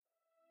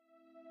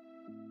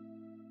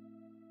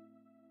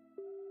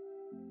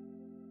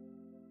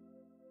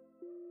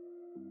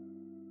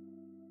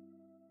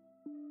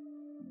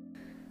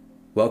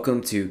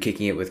Welcome to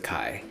Kicking It with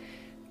Kai.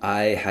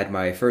 I had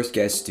my first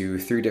guest do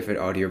 3 different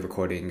audio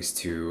recordings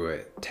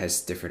to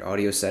test different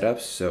audio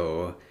setups,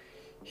 so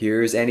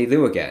here's Annie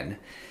Liu again.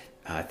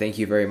 Thank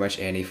you very much,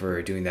 Annie,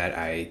 for doing that.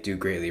 I do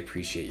greatly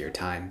appreciate your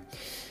time.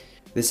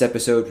 This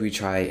episode, we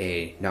try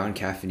a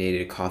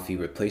non-caffeinated coffee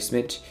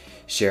replacement,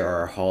 share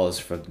our hauls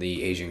from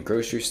the Asian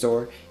grocery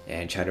store,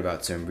 and chat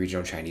about some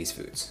regional Chinese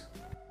foods.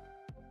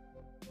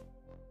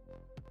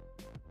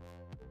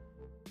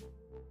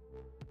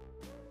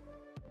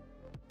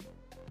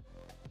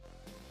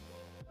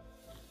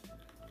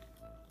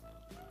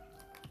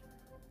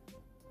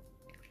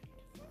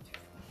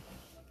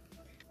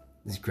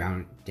 This is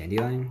ground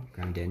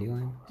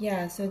dandelion?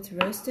 Yeah, so it's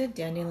roasted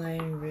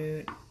dandelion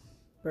root,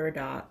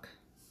 burdock,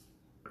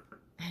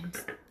 and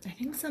I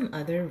think some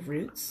other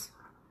roots,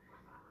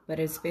 but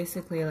it's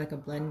basically like a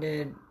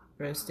blended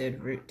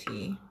roasted root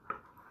tea.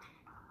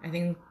 I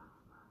think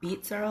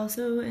beets are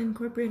also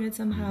incorporated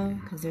somehow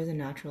because there's a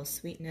natural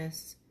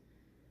sweetness.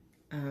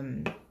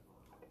 Yeah,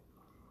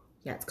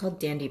 it's called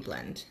Dandy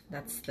Blend.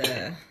 That's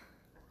the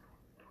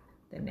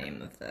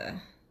name of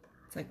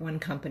it's like one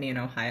company in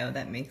Ohio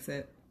that makes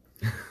it.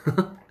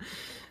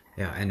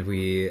 Yeah, and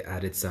we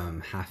added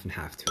some half and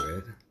half to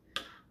it.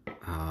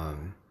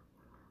 And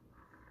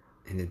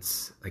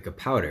it's like a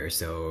powder,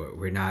 so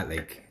we're not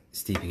like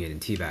steeping it in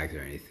tea bags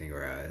or anything,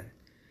 or a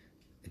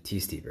tea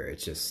steeper.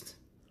 It's just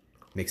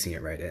mixing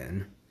it right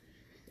in.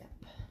 Yep.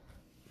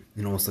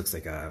 It almost looks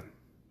like has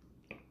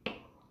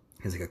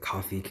like a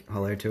coffee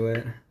color to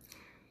it,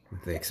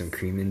 with like some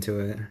cream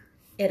into it.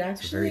 It It's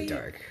actually very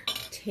dark.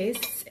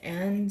 tastes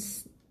and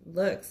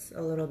looks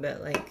a little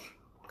bit like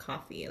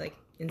coffee, like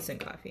instant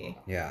coffee.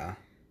 Yeah.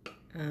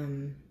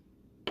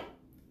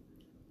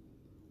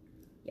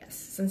 Yes,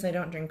 since I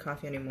don't drink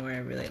coffee anymore, I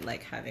really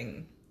like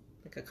having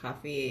like a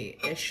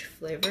coffee-ish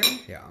flavor.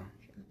 Yeah.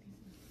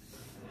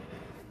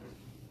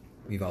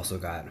 We've also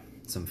got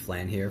some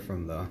flan here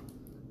from the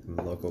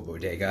local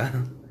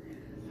bodega.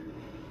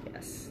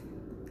 Yes,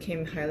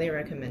 came highly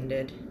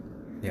recommended.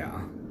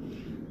 Yeah.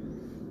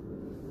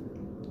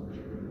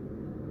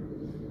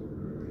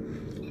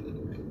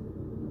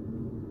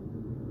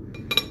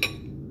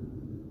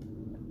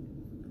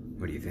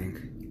 What do you think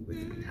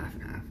with half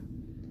and half?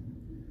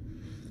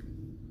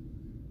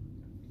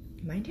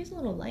 Mine tastes a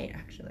little light,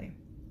 actually.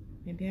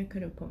 Maybe I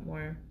could have put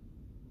more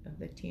of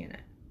the tea in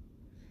it.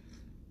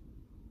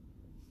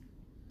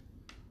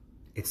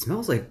 It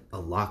smells like a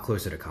lot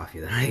closer to coffee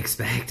than I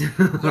expect.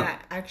 Yeah,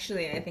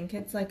 actually, I think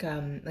it's like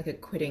a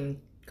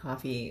quitting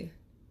coffee.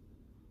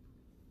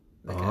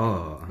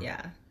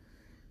 Yeah,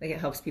 like it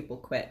helps people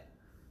quit.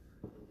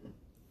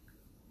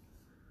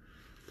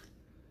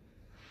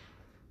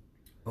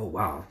 Oh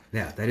wow,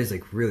 yeah, that is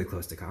like really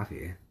close to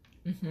coffee.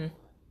 Mm-hmm.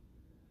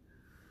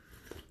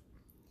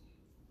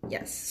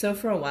 Yes. So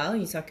for a while,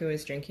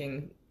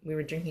 Yusaku we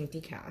were drinking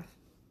decaf.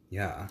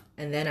 Yeah.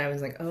 And then I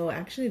was like, oh,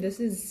 actually,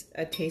 this is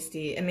a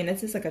tasty, I mean,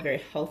 this is like a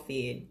very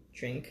healthy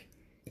drink,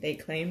 they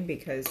claim,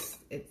 because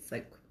it's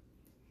like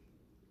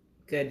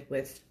good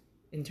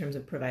in terms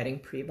of providing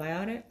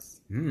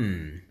prebiotics.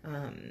 And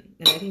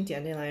I think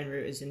dandelion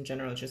root is in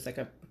general just like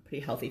a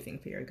pretty healthy thing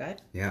for your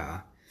gut.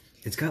 Yeah.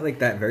 It's got like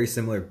that very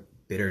similar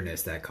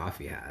bitterness that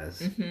coffee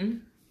has. Mm-hmm.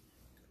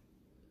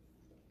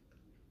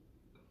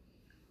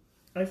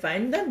 I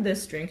find that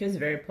this drink is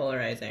very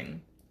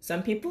polarizing.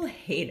 Some people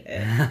hate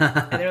it.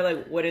 And they're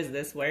like, what is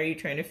this? Why are you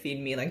trying to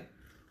feed me like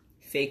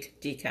fake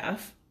decaf?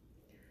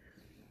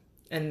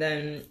 And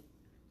then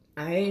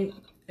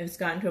it's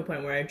gotten to a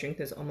point where I drink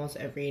this almost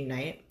every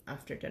night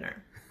after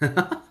dinner.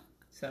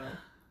 So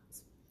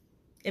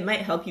it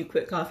might help you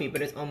quit coffee,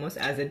 but it's almost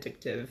as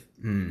addictive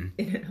in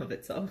and of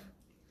itself.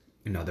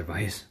 Another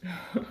vice.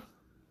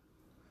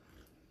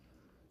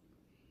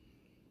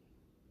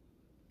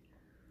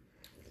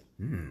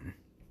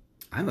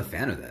 I'm a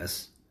fan of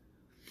this.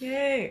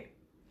 Yay!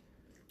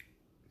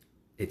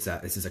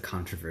 This is a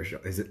controversial.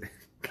 Is it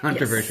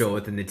controversial Yes.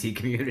 within the tea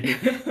community?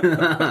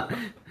 The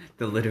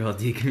literal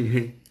tea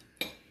community.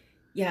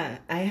 Yeah,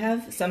 I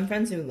have some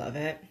friends who love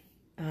it.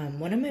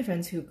 One of my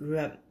friends who grew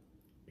up,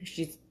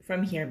 she's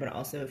from here, but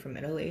also from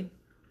Italy.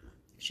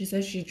 She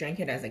says she drank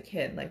it as a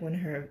kid. Like when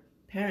her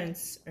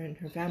parents and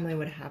her family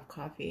would have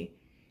coffee,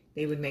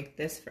 they would make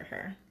this for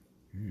her.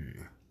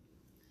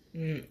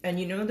 And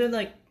you know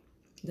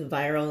the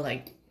viral,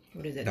 like,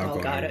 what is it?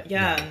 Delgado.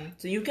 Yeah.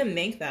 So you can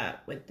make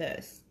that with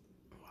this.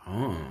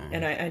 Oh.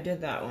 And I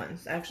did that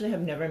once. I actually have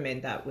never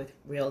made that with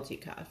real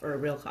decaf or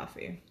real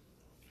coffee.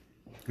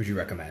 Would you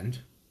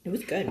recommend? It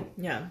was good.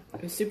 Yeah.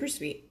 It was super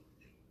sweet.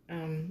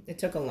 It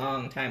took a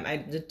long time. I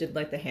just did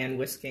like the hand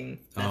whisking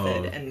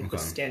method and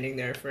was standing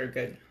there for a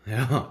good...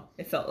 Yeah.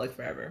 It felt like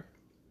forever.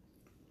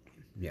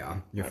 Yeah.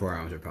 Your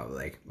forearms are probably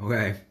like,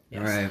 okay, Yes.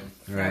 all right.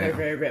 They're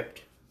very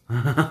ripped.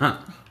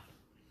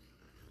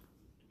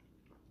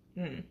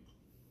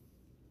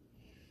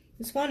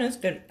 This flan is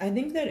good. I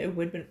think that it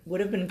would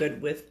have been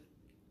good with...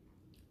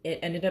 It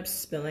ended up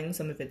spilling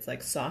some of its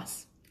like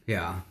sauce.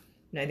 Yeah.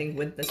 And I think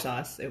with the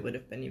sauce, it would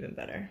have been even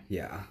better.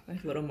 Yeah.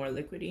 Like a little more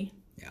liquidy.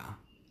 Yeah.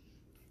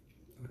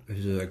 This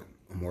is like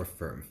a more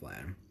firm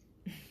flan.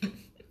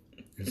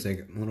 It's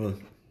like a little...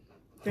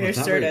 Very it's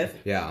not very-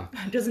 assertive. yeah.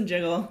 It doesn't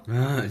jiggle.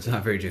 It's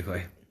not very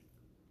jiggly.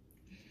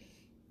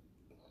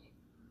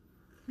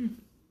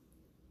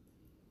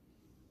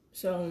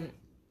 So,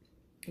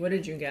 what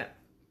did you get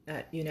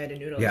at United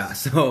Noodles? Yeah,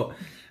 so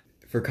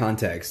for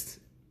context,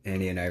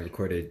 Annie and I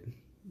recorded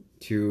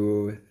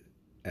 2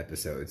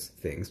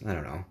 things. I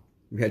don't know.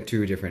 We had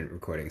 2 different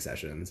recording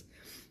sessions.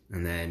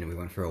 And then we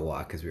went for a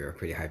walk because we were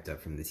pretty hyped up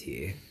from the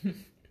tea.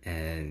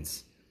 And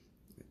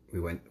we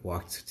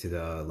walked to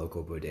the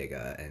local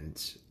bodega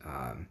and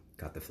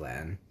got the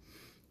flan.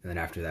 And then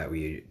after that,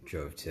 we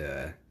drove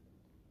to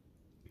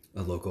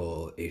a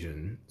local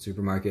Asian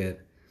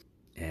supermarket.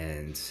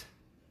 And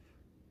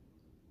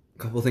a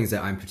couple of things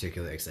that I'm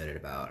particularly excited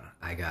about.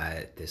 I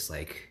got this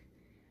like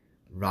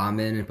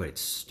ramen, but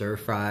it's stir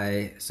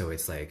fry. So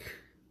it's like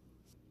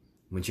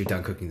once you're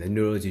done cooking the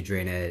noodles, you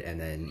drain it, and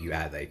then you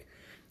add like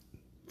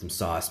some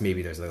sauce.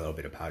 Maybe there's a little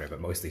bit of powder, but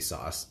mostly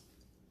sauce.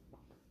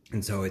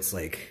 And so it's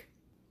like,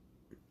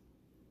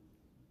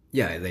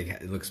 yeah, like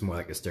it looks more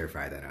like a stir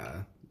fry than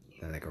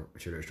like a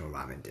traditional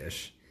ramen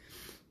dish.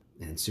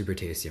 And it's super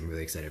tasty. I'm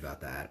really excited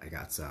about that. I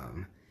got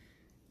some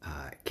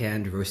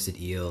canned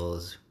roasted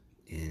eels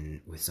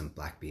with some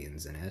black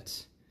beans in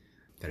it.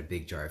 Got a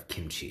big jar of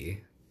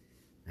kimchi.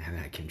 I haven't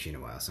had kimchi in a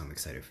while, so I'm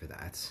excited for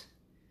that.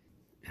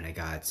 And I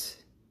got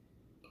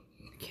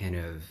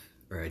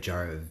a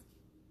jar of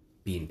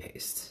bean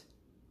paste.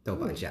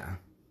 Doubanjia.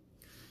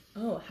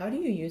 Oh, how do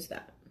you use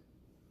that?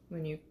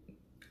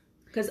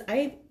 Because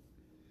I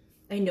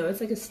know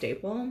it's like a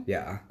staple.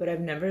 Yeah. But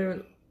I've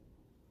never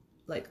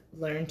like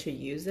learned to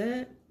use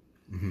it.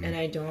 Mm-hmm. And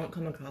I don't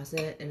come across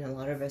it in a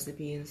lot of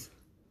recipes.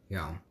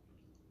 Yeah.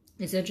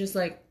 Is it just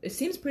like, it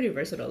seems pretty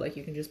versatile, like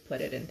you can just put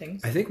it in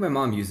things? I think my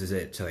mom uses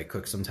it to like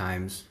cook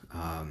sometimes.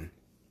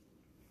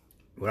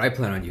 What I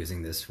plan on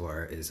using this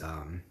for is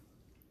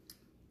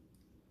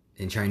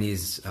in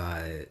Chinese,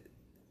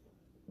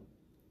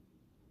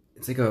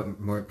 it's like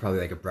probably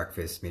like a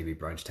breakfast, maybe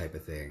brunch type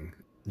of thing.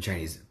 In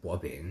Chinese, 薄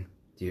饼.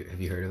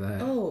 Have you heard of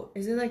that? Oh,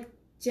 is it like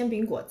煎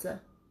饼果子?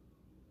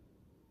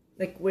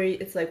 Like where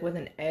it's like with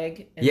an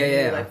egg and Yeah, then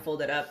yeah, you like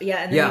fold it up.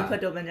 Yeah, and then you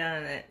put doubanjiang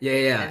on it.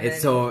 Yeah. And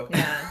It's then-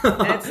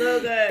 Yeah, it's so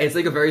good. It's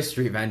like a very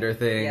street vendor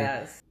thing.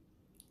 Yes.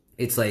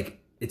 It's like,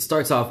 it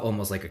starts off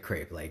almost like a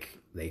crepe. Like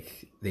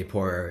they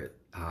pour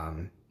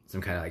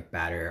some kind of like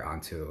batter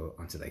onto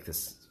like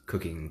this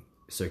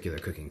circular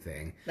cooking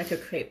thing. Like a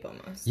crepe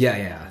almost.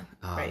 Yeah.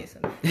 Right. See,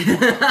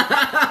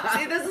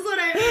 this is what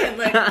I mean.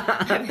 Like,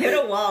 I've hit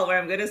a wall where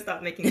I'm going to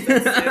stop making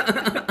sense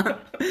soon.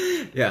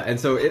 Yeah, and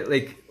so it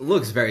like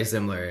looks very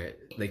similar.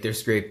 Like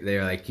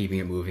they're like keeping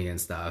it moving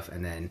and stuff,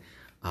 and then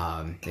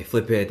they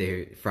flip it,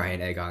 they fry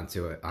an egg on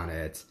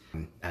it,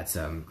 add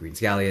some green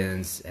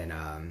scallions and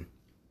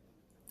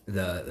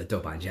the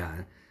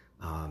doubanjiang.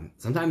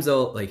 Sometimes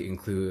they'll like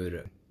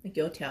include Like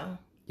youtiao.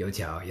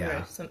 youtiao,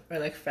 yeah. Or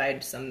like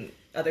some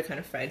other kind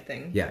of fried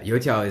thing. Yeah,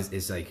 youtiao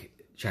is like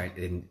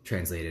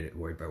translated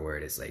word by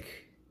word is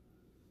like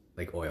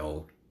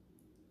oil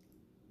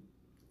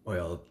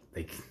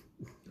like.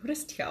 What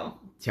is tiao?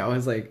 Tiao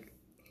is like.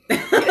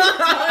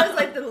 Tiao is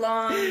like the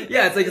long.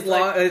 Yeah, it's like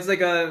long. It's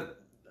like I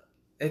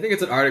think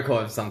it's an article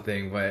of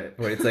something, but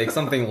it's like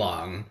something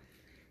long.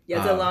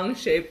 Yeah, it's a long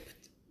shaped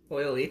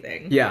oily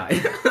thing. Yeah,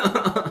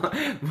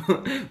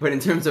 but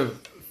in terms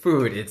of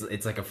food,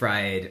 it's like a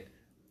fried,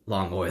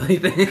 long oily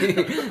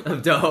thing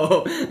of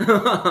dough.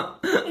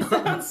 It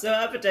sounds so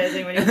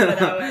appetizing when you put it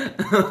that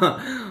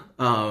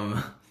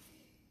way.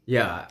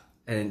 Yeah,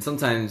 and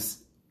sometimes.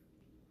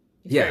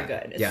 It's very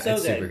good. It's so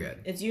it's good. super good.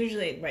 It's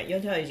usually right.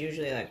 Youtiao is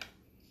usually like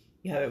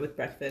you have it with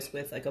breakfast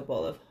with like a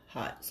bowl of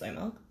hot soy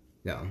milk.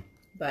 Yeah.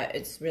 But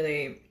it's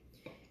really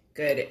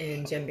good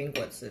in 煎饼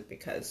果子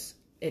because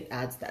it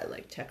adds that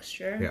like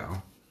texture.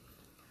 Yeah.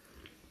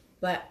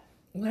 But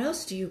what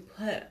else do you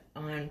put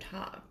on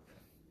top?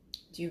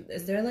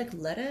 Is there like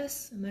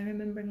lettuce? Am I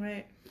remembering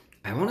right?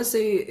 I want to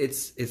say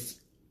it's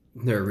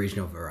there are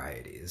regional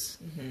varieties.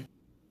 Mm-hmm.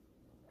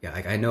 Yeah,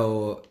 like I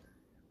know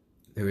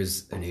there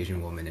was an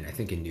Asian woman, and I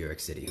think in New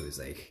York City, who was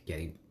like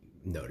getting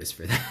noticed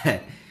for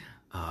that.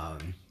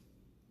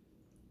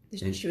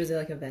 She was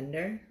like a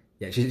vendor.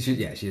 Yeah,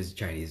 she's a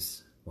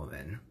Chinese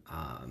woman,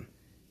 and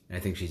I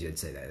think she did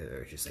say that there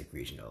were just like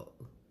regional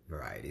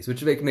varieties,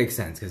 which makes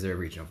sense because there are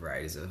regional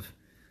varieties of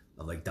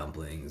like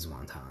dumplings,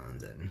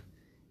 wontons, and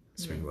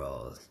spring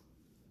rolls.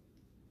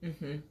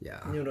 Mm-hmm.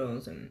 Yeah,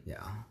 Noodles and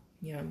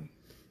yeah.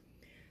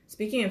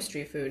 Speaking of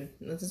street food,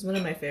 this is one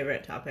of my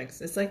favorite topics.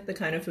 It's like the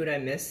kind of food I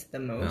miss the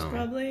most, Oh.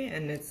 probably,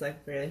 and it's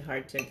like really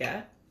hard to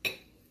get.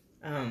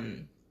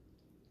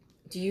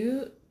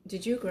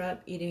 Did you grow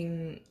up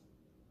eating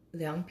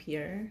liang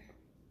pier?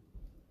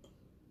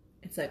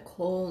 It's like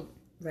cold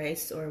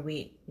rice or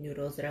wheat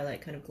noodles that are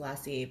like kind of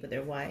glassy, but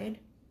they're wide.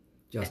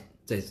 Just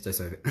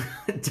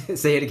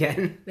say it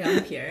again.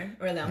 Liang pier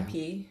or liang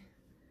pi.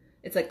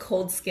 It's like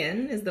cold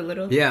skin is the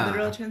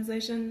literal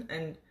translation,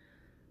 and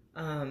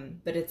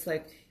but it's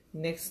like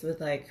mixed with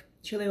like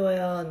chili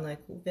oil and like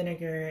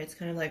vinegar. It's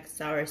kind of like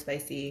sour,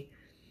 spicy,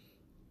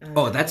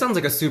 Oh, that sounds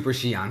like a super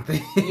Xi'an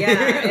thing. Yeah,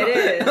 it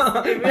is.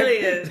 It really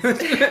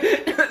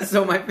is.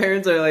 So my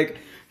parents are like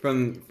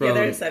from The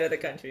other side of the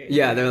country.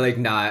 yeah, they're like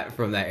not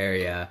from that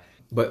area.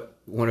 But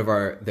one of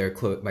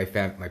my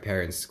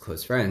parents'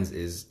 close friends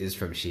is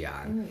from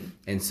Xi'an,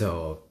 and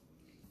so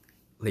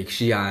like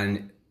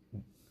Xi'an,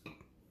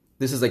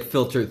 this is like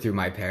filtered through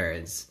my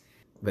parents.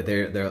 But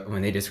they're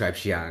when they describe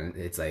Xi'an,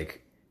 it's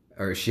like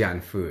or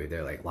Xi'an food,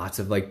 they're like lots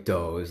of like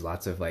doughs,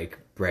 lots of like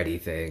bready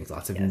things,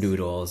 lots of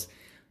noodles.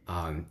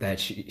 That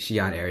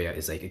Xi'an area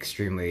is like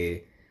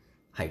extremely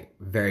like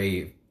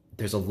very.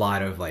 There's a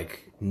lot of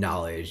like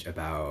knowledge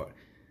about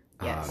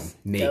dough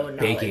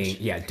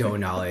baking, knowledge. dough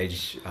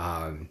knowledge,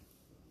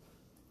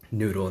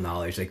 noodle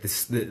knowledge. Like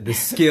the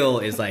skill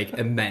is like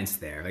immense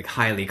there, like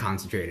highly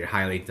concentrated,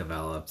 highly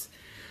developed.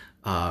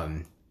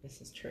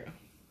 This is true.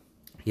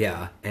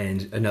 Yeah,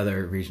 and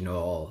another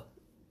regional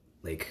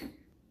like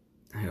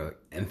I don't know,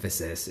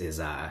 emphasis is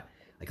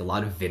like a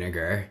lot of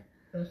vinegar.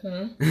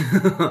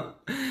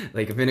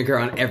 Like vinegar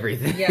on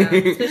everything. Yeah,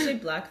 especially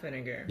black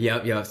vinegar.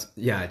 Yep.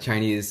 Yeah,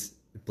 Chinese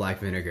black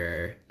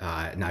vinegar,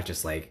 not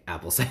just like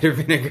apple cider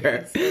vinegar.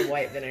 It's the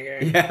white vinegar.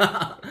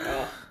 Yeah.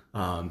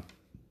 Oh.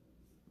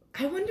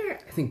 I wonder.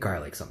 I think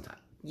garlic sometimes.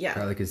 Yeah.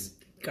 Garlic is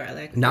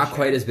Garlic. not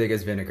quite as big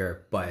as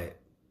vinegar, but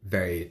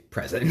very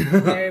present.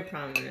 Very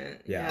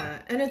prominent. Yeah.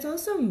 And it's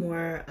also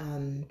more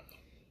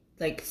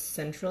like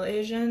Central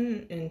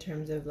Asian in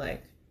terms of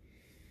like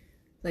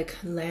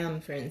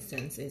lamb, for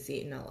instance, is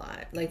eaten a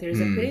lot. Like there's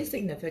a pretty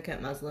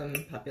significant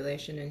Muslim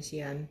population in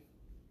Xi'an.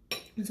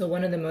 So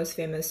one of the most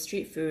famous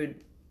street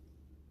food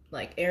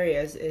like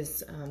areas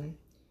is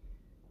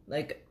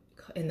like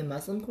in the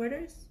Muslim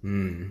quarters.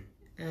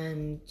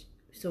 And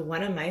so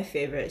one of my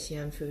favorite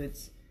Xi'an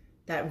foods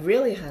that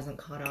really hasn't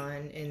caught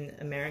on in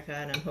America,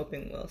 and I'm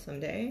hoping will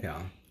someday,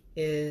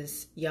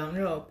 is yang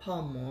rou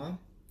pao mo.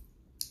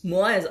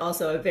 Mo is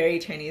also a very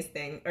Chinese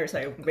thing, or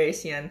sorry, very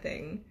Xi'an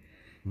thing.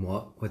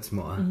 Mo? What's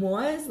mo? Mo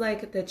is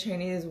like the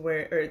Chinese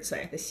word, or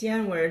sorry, the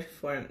Xi'an word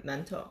for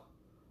mento,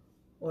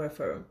 or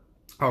for.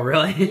 Oh,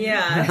 really?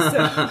 Yeah,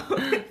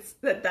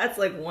 so that's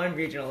like one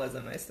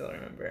regionalism I still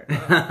remember.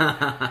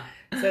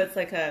 So it's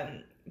like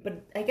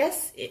but I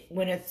guess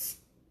when it's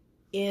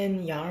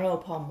in yang rou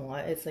pao mo,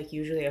 it's like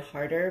usually a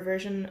harder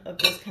version of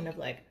this kind of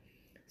like.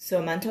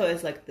 So mento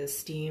is like the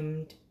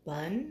steamed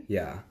bun.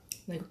 Yeah.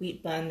 Like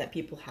wheat bun that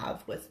people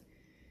have with.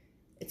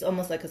 It's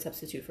almost like a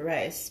substitute for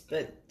rice,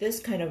 but this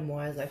kind of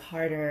more is like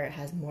harder. It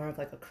has more of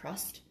like a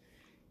crust,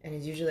 and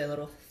is usually a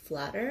little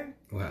flatter.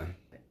 Wow.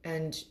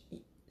 And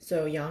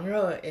so yang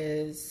rou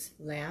is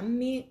lamb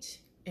meat,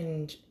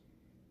 and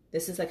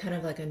this is like kind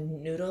of like a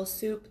noodle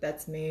soup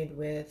that's made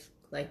with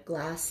like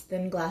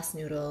thin glass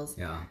noodles.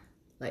 Yeah.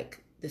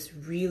 Like this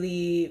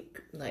really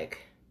like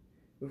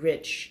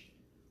rich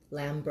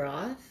lamb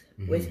broth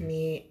with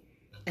meat,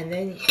 and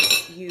then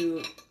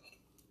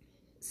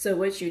So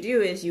what you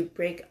do is you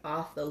break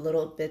off the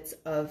little bits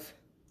of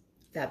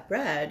that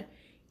bread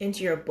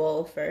into your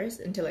bowl first,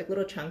 into like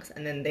little chunks,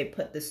 and then they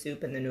put the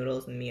soup and the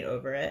noodles and meat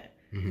over it.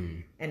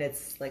 And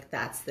it's like,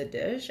 that's the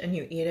dish, and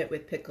you eat it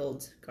with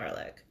pickled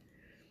garlic.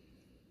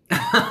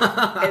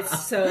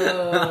 It's so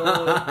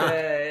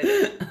good.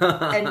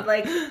 And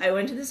like, I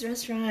went to this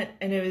restaurant,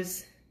 and it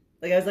was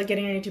like, I was like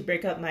getting ready to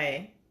break up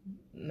my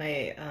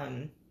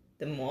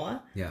the mo.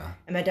 Yeah.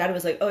 And my dad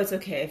was like, oh, it's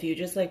okay. If you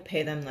just like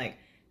pay them like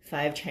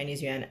 5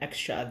 Chinese yuan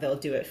extra, they'll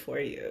do it for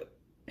you.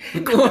 I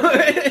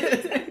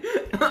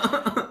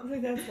was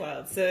like, that's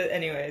wild. So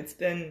anyway,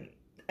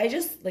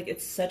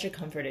 it's such a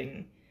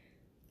comforting,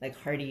 like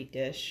hearty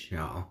dish.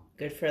 Yeah.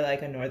 Good for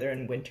like a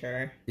northern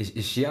winter. Is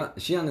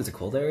Xi'an is a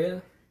cold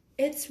area?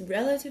 It's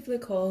relatively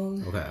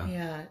cold. Okay.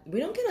 Yeah. We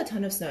don't get a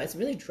ton of snow. It's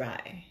really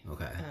dry.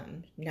 Okay.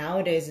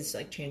 Nowadays it's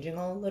like changing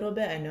a little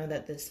bit. I know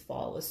that this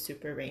fall was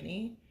super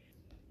rainy.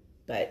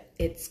 But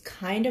it's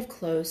kind of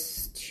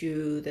close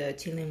to the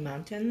Tiling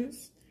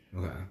Mountains.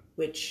 Okay.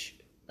 Which,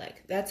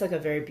 like, that's like a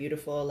very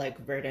beautiful, like,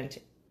 verdant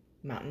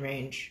mountain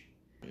range.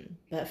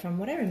 But from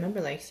what I remember,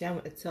 like,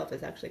 Xi'an itself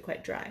is actually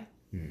quite dry.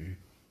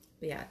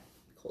 But yeah,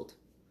 cold.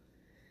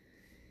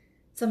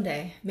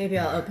 Someday, maybe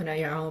I'll open a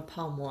your own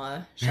pao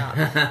mo shop.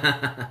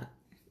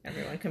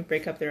 Everyone can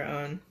break up their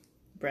own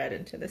bread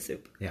into the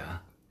soup. Yeah.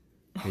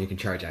 And you can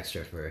charge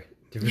extra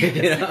to break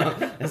it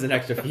up as an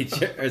extra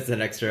feature, or as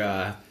an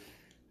extra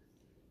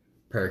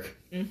perk.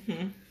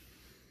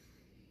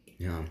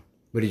 Yeah.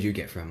 What did you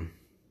get from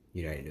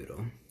United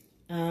Noodle?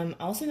 I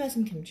also got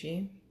some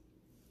kimchi.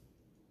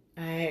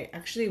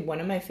 One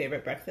of my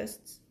favorite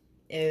breakfasts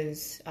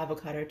is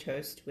avocado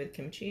toast with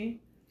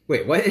kimchi.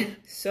 Wait, what?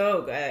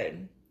 So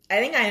good. I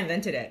think I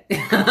invented it.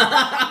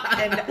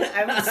 And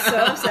I'm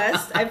so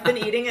obsessed. I've been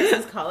eating it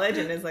since college,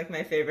 and it's like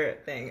my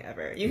favorite thing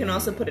ever. You can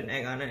also put an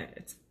egg on it.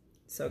 It's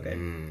so good.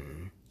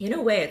 In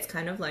a way, it's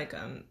kind of like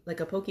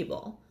a poke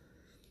bowl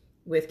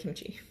with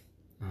kimchi.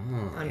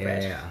 Oh, on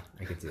bread. Yeah,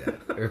 I could see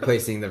that.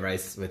 Replacing the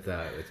rice with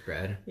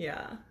bread.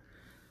 Yeah.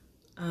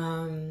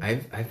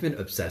 I've been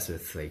obsessed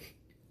with like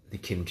the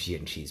kimchi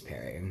and cheese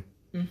pairing.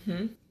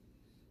 I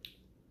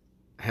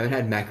haven't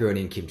had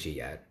macaroni and kimchi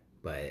yet,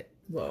 but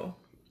Whoa.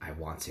 I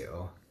want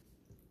to.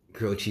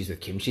 Grilled cheese with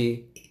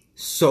kimchi,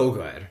 so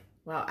good.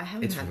 Wow, I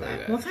haven't It's had really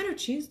that. good. What kind of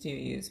cheese do you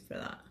use for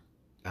that?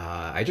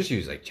 I just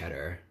use like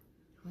cheddar.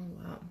 Oh,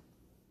 wow.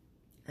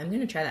 I'm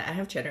going to try that. I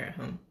have cheddar at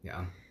home.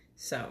 Yeah.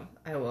 So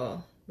I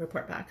will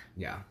report back.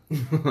 Yeah.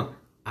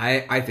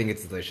 I think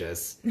it's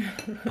delicious.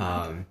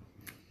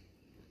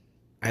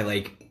 I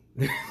like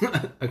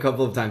a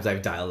couple of times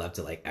I've dialed up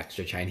to like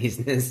extra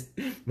Chineseness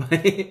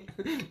by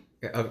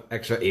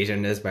extra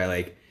Asianness by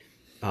like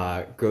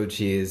grilled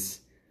cheese,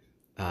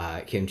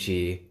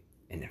 kimchi,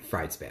 and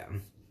fried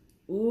spam.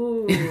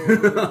 Ooh.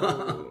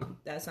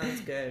 That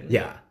sounds good.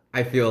 Yeah.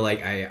 I feel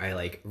like I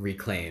like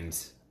reclaimed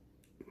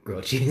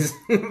grilled cheese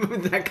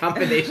with that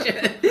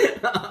combination.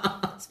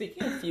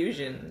 Speaking of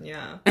fusion,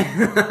 yeah.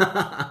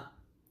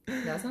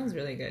 That sounds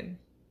really good.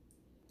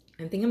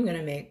 I think I'm going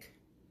to make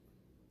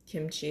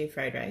kimchi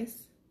fried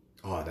rice.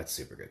 Oh, that's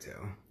super good too.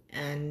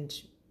 And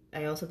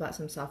I also bought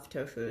some soft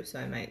tofu, so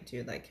I might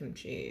do like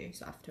kimchi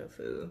soft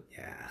tofu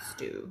Yeah.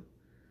 stew.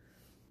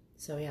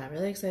 So yeah,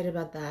 really excited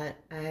about that.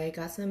 I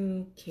got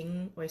some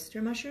king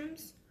oyster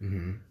mushrooms,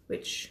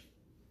 which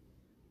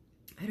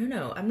I don't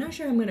know. I'm not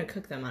sure I'm going to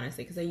cook them,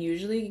 honestly, because I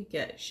usually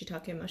get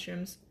shiitake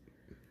mushrooms.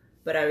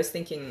 But I was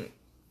thinking,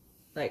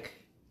 like,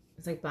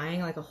 it's like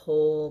buying like a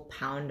whole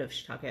pound of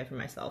shiitake for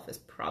myself is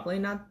probably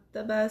not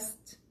the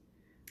best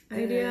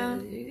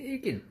idea. You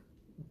could.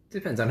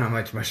 Depends on how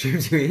much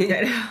mushrooms you eat.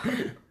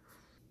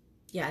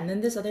 Yeah, and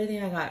then this other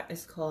thing I got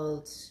is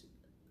called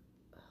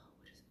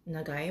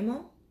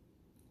nagaimo.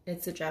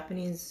 It's a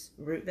Japanese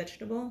root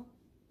vegetable.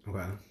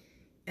 Okay.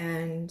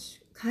 And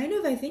kind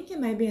of, I think it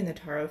might be in the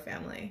taro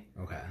family.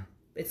 Okay.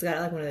 It's got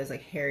like one of those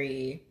like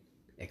hairy,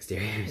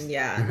 Exteriors.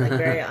 yeah, like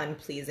very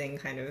unpleasing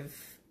kind of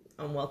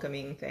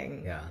unwelcoming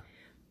thing. Yeah.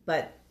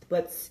 But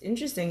what's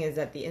interesting is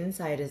that the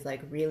inside is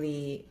like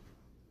really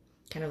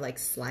kind of like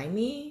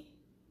slimy.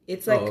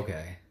 It's like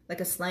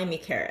like a slimy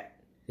carrot.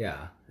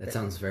 Yeah. That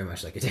sounds very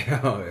much like a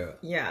taro.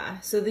 Yeah.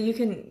 So that you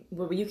can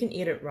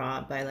eat it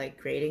raw by like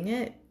grating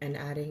it and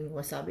adding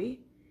wasabi.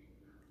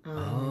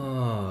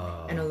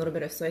 And a little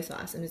bit of soy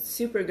sauce, and it's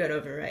super good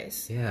over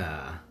rice.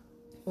 Yeah.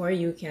 Or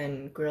you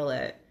can grill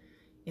it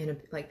in a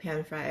like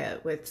pan fry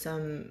it with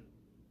some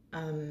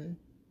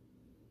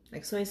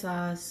like soy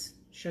sauce,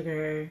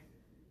 sugar,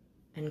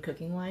 and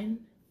cooking wine.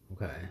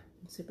 Okay.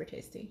 Super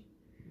tasty.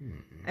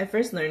 I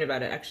first learned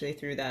about it actually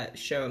through that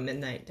show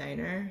Midnight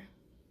Diner.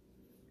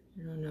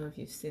 I don't know if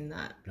you've seen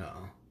that. No.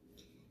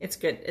 It's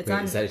good. It's Wait,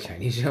 on. is that a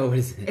Chinese show? What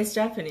is it? It's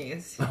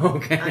Japanese.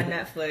 Okay. On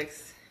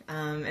Netflix.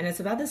 And it's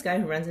about this guy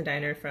who runs a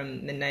diner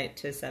from midnight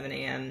to 7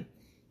 a.m.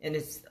 And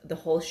it's the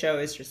whole show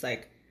is just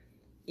like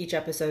each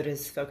episode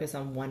is focused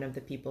on one of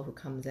the people who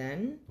comes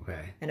in.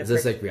 Okay. And is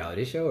this like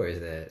reality show or is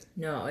it?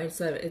 No,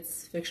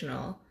 it's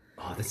fictional.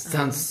 Oh, this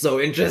sounds so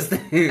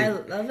interesting. I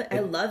love it. I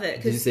love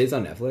it. Did you say it's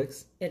on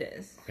Netflix? It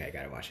is. Okay, I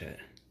gotta watch it.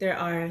 There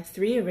are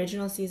 3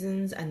 original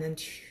seasons and then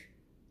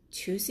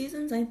two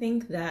seasons, I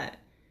think, that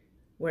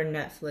were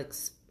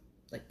Netflix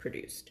like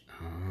produced.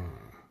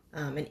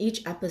 And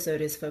each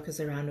episode is focused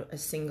around a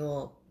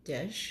single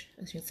dish,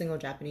 a single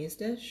Japanese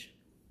dish.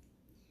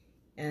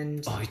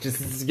 And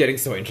This is getting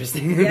so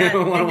interesting. yeah, I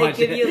wanna and they watch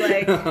give it. you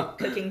like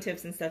cooking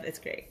tips and stuff. It's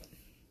great.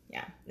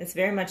 Yeah, it's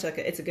very much like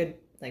it's a good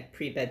like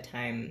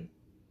pre-bedtime,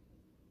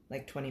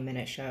 like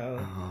 20-minute show.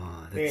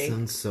 Oh, that Very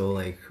sounds so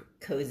like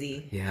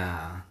cozy.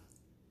 yeah.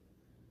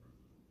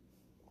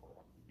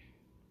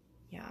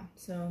 Yeah.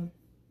 So.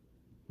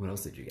 What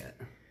else did you get?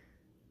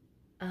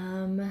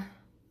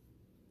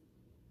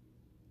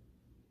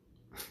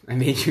 I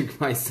made you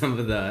buy some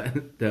of the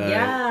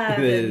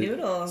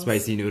noodles.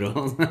 Spicy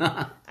noodles.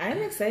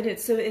 I'm excited.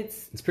 So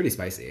It's pretty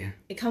spicy.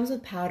 it comes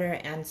with powder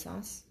and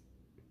sauce.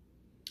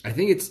 I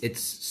think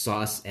it's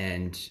sauce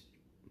and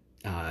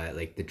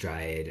like the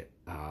dried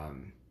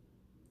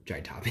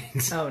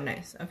toppings. Oh,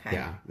 nice. Okay.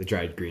 Yeah, the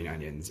dried green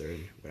onions or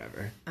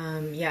whatever.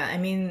 Yeah, I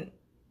mean,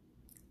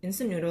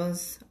 instant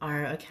noodles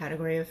are a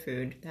category of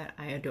food that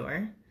I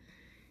adore.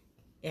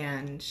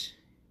 And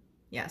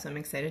yeah, so I'm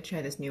excited to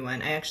try this new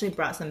one. I actually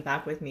brought some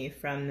back with me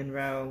from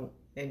Monroe.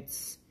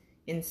 It's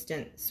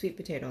instant sweet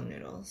potato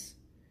noodles.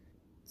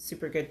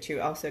 Super good too.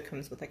 Also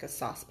comes with like a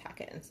sauce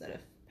packet instead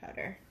of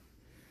powder.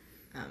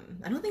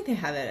 I don't think they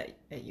have it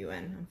at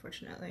UN,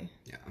 unfortunately.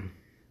 Yeah.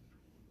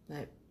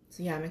 But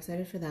so yeah, I'm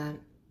excited for that.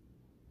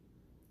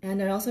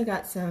 And I also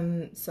got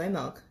some soy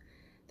milk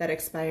that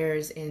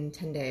expires in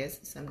 10 days,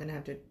 so I'm gonna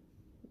have to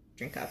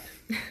drink up.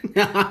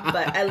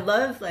 But I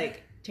love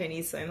like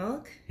Chinese soy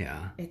milk.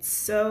 Yeah. It's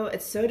so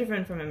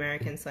different from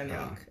American soy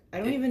milk. I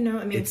don't even know.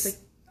 I mean, it's like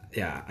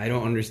yeah, I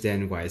don't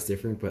understand why it's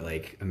different, but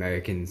like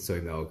American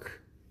soy milk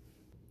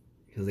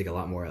feels like a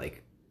lot more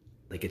like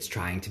it's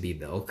trying to be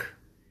milk.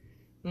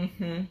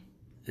 Mm-hmm.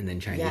 And then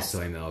Chinese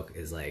soy milk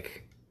is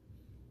like,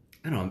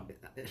 I don't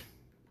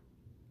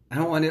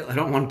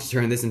want to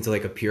turn this into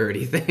like a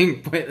purity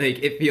thing, but like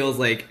it feels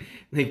like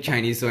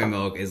Chinese soy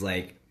milk is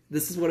like,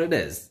 this is what it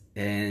is,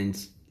 and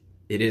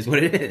it is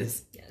what it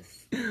is.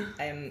 yes,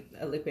 I am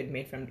a liquid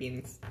made from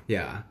beans.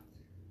 Yeah.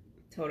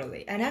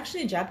 Totally. And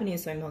actually,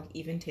 Japanese soy milk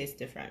even tastes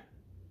different,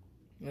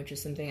 which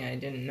is something I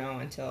didn't know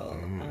until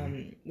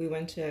we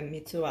went to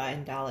Mitsuwa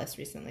in Dallas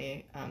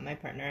recently, my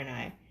partner and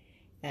I,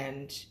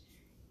 and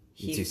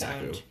he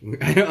found...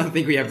 I don't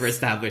think we ever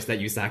established that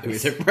Yusaku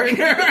is her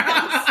partner.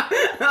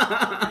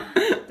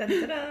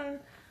 Da-da-da-da.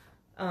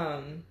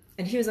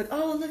 And he was like,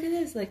 "Oh, look at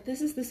this! Like,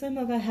 this is the soy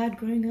milk I had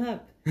growing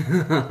up."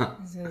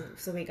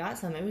 So we got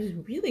some. It was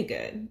really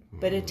good,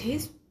 but it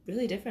tastes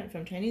really different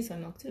from Chinese soy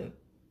milk too.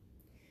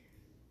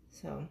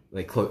 So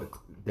like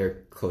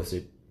they're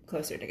closer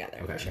together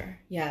okay. for sure.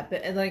 Yeah,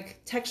 but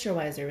like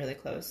texture-wise, they're really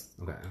close.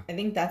 Okay. I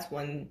think that's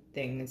one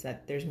thing is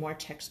that there's more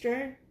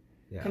texture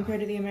compared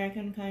to the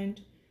American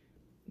kind.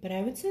 But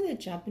I would say the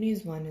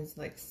Japanese one is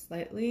like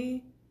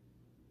slightly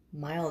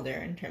milder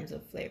in terms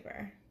of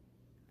flavor.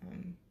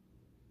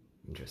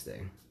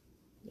 Interesting.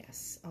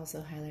 Yes,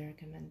 also highly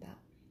recommend that.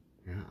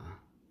 Yeah.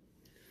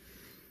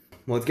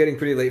 Well, it's getting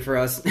pretty late for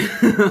us.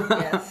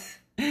 Yes.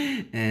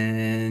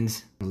 And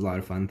it was a lot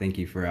of fun. Thank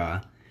you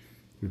for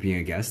being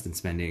a guest and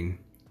spending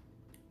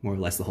more or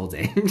less the whole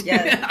day.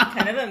 Yeah,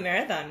 kind of a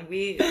marathon.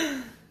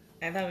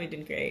 I thought we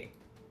did great.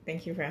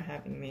 Thank you for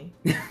having me.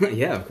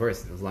 Yeah, of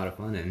course. It was a lot of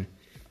fun, and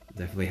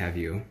definitely have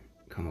you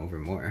come over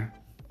more.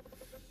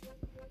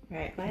 All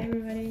right, bye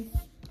everybody.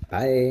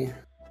 Bye.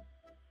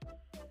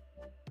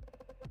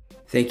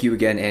 Thank you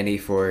again, Annie,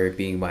 for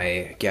being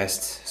my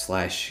guest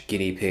 /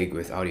 guinea pig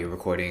with audio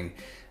recording.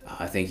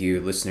 Thank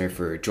you, listener,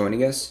 for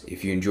joining us.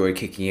 If you enjoyed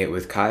Kicking It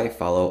with Kai,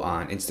 follow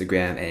on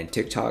Instagram and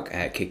TikTok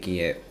at Kicking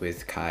It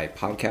with Kai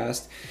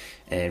Podcast,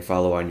 and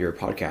follow on your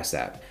podcast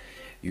app.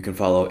 You can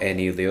follow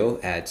Annie Liu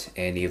at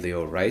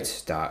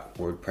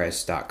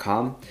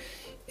annieliuwrites.wordpress.com.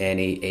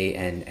 Annie,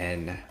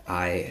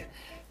 A-N-N-I,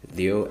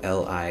 Liu,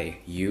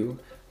 L-I-U,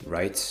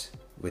 writes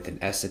with an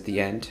S at the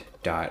end,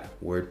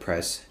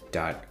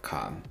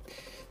 .wordpress.com.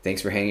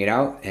 Thanks for hanging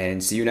out,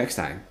 and see you next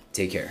time.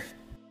 Take care. "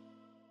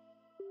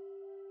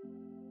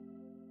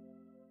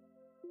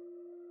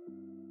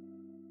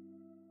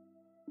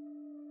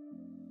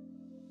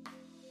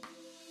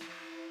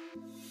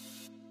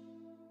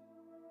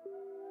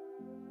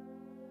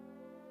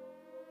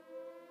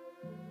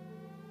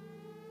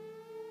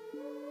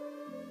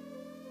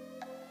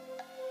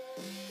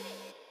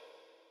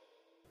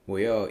我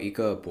要一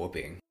个薄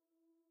饼